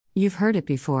You've heard it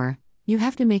before, you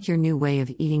have to make your new way of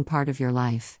eating part of your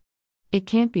life. It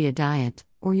can't be a diet,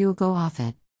 or you'll go off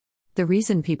it. The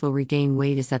reason people regain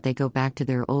weight is that they go back to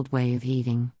their old way of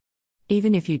eating.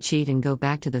 Even if you cheat and go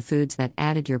back to the foods that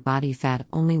added your body fat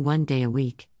only 1 day a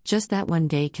week, just that 1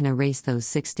 day can erase those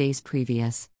 6 days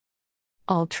previous.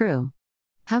 All true.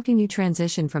 How can you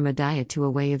transition from a diet to a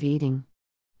way of eating?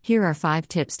 Here are 5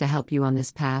 tips to help you on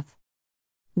this path.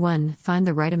 1. Find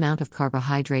the right amount of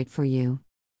carbohydrate for you.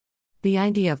 The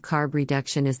idea of carb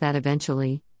reduction is that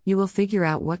eventually, you will figure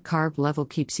out what carb level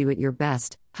keeps you at your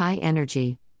best: high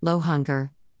energy, low hunger,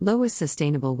 lowest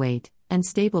sustainable weight, and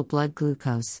stable blood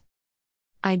glucose.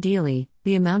 Ideally,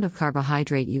 the amount of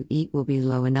carbohydrate you eat will be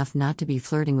low enough not to be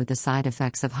flirting with the side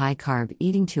effects of high carb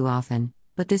eating too often,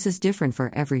 but this is different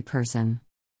for every person.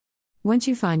 Once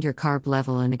you find your carb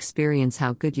level and experience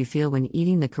how good you feel when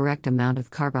eating the correct amount of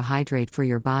carbohydrate for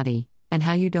your body, and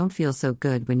how you don't feel so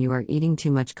good when you are eating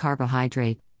too much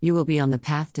carbohydrate, you will be on the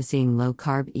path to seeing low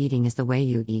carb eating as the way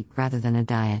you eat rather than a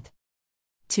diet.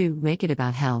 2. Make it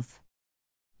about health.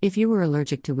 If you were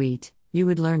allergic to wheat, you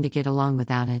would learn to get along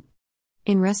without it.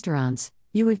 In restaurants,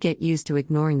 you would get used to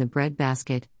ignoring the bread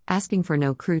basket, asking for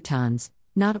no croutons,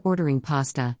 not ordering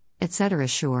pasta, etc.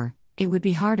 Sure, it would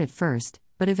be hard at first,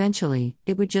 but eventually,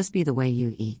 it would just be the way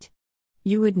you eat.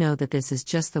 You would know that this is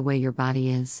just the way your body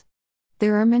is.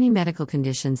 There are many medical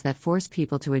conditions that force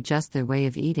people to adjust their way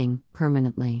of eating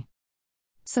permanently.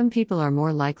 Some people are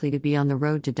more likely to be on the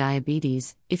road to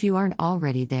diabetes, if you aren't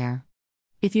already there.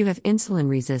 If you have insulin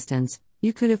resistance,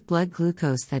 you could have blood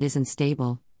glucose that isn't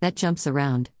stable, that jumps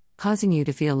around, causing you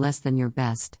to feel less than your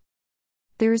best.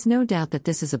 There is no doubt that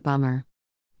this is a bummer.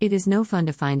 It is no fun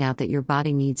to find out that your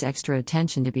body needs extra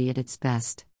attention to be at its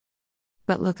best.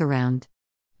 But look around.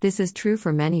 This is true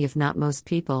for many if not most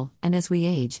people, and as we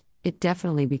age, it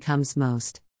definitely becomes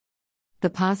most. The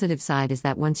positive side is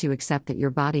that once you accept that your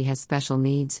body has special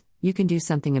needs, you can do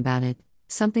something about it,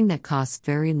 something that costs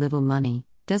very little money,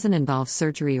 doesn't involve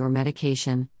surgery or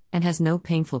medication, and has no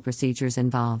painful procedures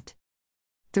involved.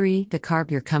 3. The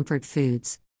carb your comfort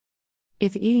foods.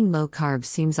 If eating low carb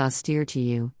seems austere to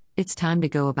you, it's time to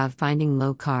go about finding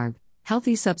low carb,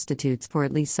 healthy substitutes for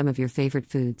at least some of your favorite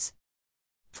foods.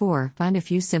 4. Find a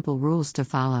few simple rules to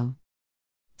follow.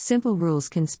 Simple rules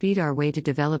can speed our way to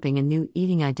developing a new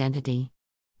eating identity.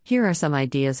 Here are some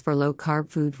ideas for low-carb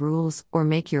food rules, or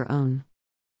make your own.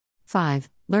 5.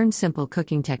 Learn simple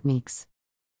cooking techniques.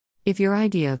 If your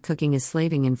idea of cooking is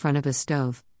slaving in front of a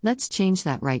stove, let's change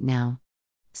that right now.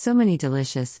 So many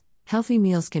delicious, healthy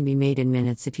meals can be made in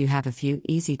minutes if you have a few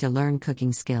easy-to-learn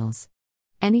cooking skills.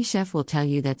 Any chef will tell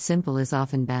you that simple is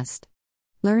often best.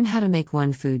 Learn how to make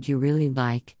one food you really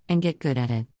like, and get good at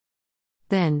it.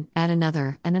 Then, add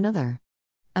another, and another.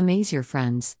 Amaze your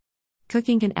friends.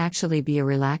 Cooking can actually be a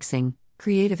relaxing,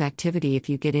 creative activity if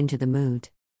you get into the mood.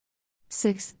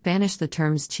 6. Banish the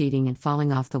terms cheating and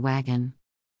falling off the wagon.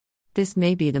 This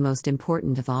may be the most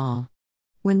important of all.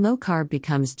 When low carb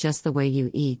becomes just the way you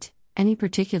eat, any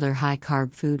particular high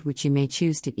carb food which you may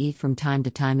choose to eat from time to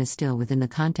time is still within the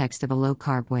context of a low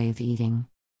carb way of eating.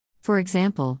 For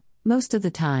example, most of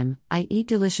the time, I eat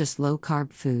delicious low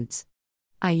carb foods.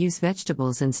 I use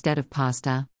vegetables instead of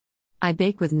pasta. I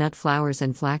bake with nut flours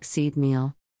and flaxseed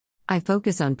meal. I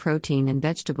focus on protein and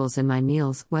vegetables in my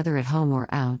meals, whether at home or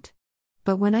out.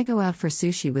 But when I go out for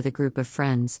sushi with a group of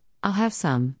friends, I'll have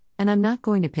some, and I'm not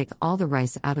going to pick all the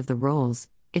rice out of the rolls.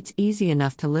 It's easy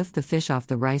enough to lift the fish off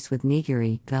the rice with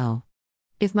nigiri, though.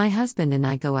 If my husband and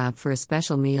I go out for a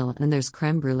special meal and there's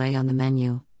creme brulee on the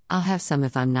menu, I'll have some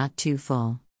if I'm not too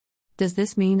full. Does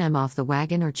this mean I'm off the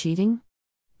wagon or cheating?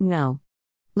 No.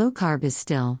 Low carb is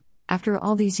still, after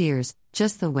all these years,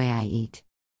 just the way I eat.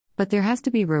 But there has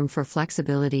to be room for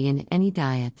flexibility in any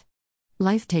diet.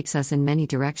 Life takes us in many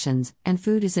directions, and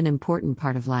food is an important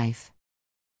part of life.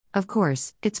 Of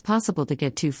course, it's possible to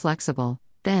get too flexible,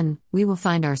 then, we will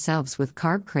find ourselves with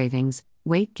carb cravings,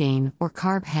 weight gain, or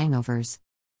carb hangovers.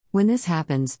 When this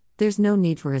happens, there's no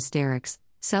need for hysterics,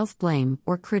 self-blame,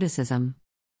 or criticism.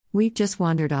 We've just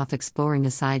wandered off exploring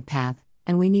a side path,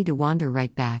 and we need to wander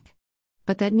right back.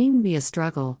 But that needn't be a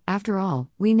struggle. After all,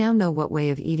 we now know what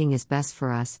way of eating is best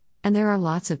for us, and there are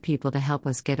lots of people to help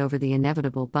us get over the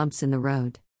inevitable bumps in the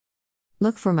road.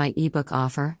 Look for my ebook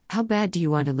offer, How Bad Do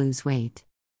You Want to Lose Weight?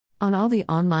 On all the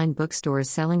online bookstores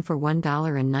selling for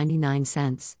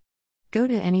 $1.99. Go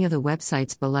to any of the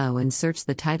websites below and search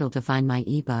the title to find my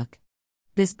ebook.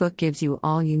 This book gives you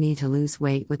all you need to lose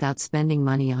weight without spending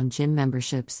money on gym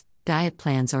memberships, diet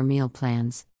plans, or meal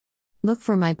plans. Look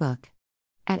for my book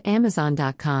at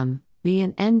Amazon.com,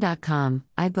 BNN.com,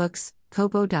 iBooks,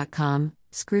 Kobo.com,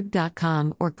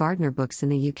 Scrib.com, or Gardner Books in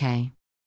the UK.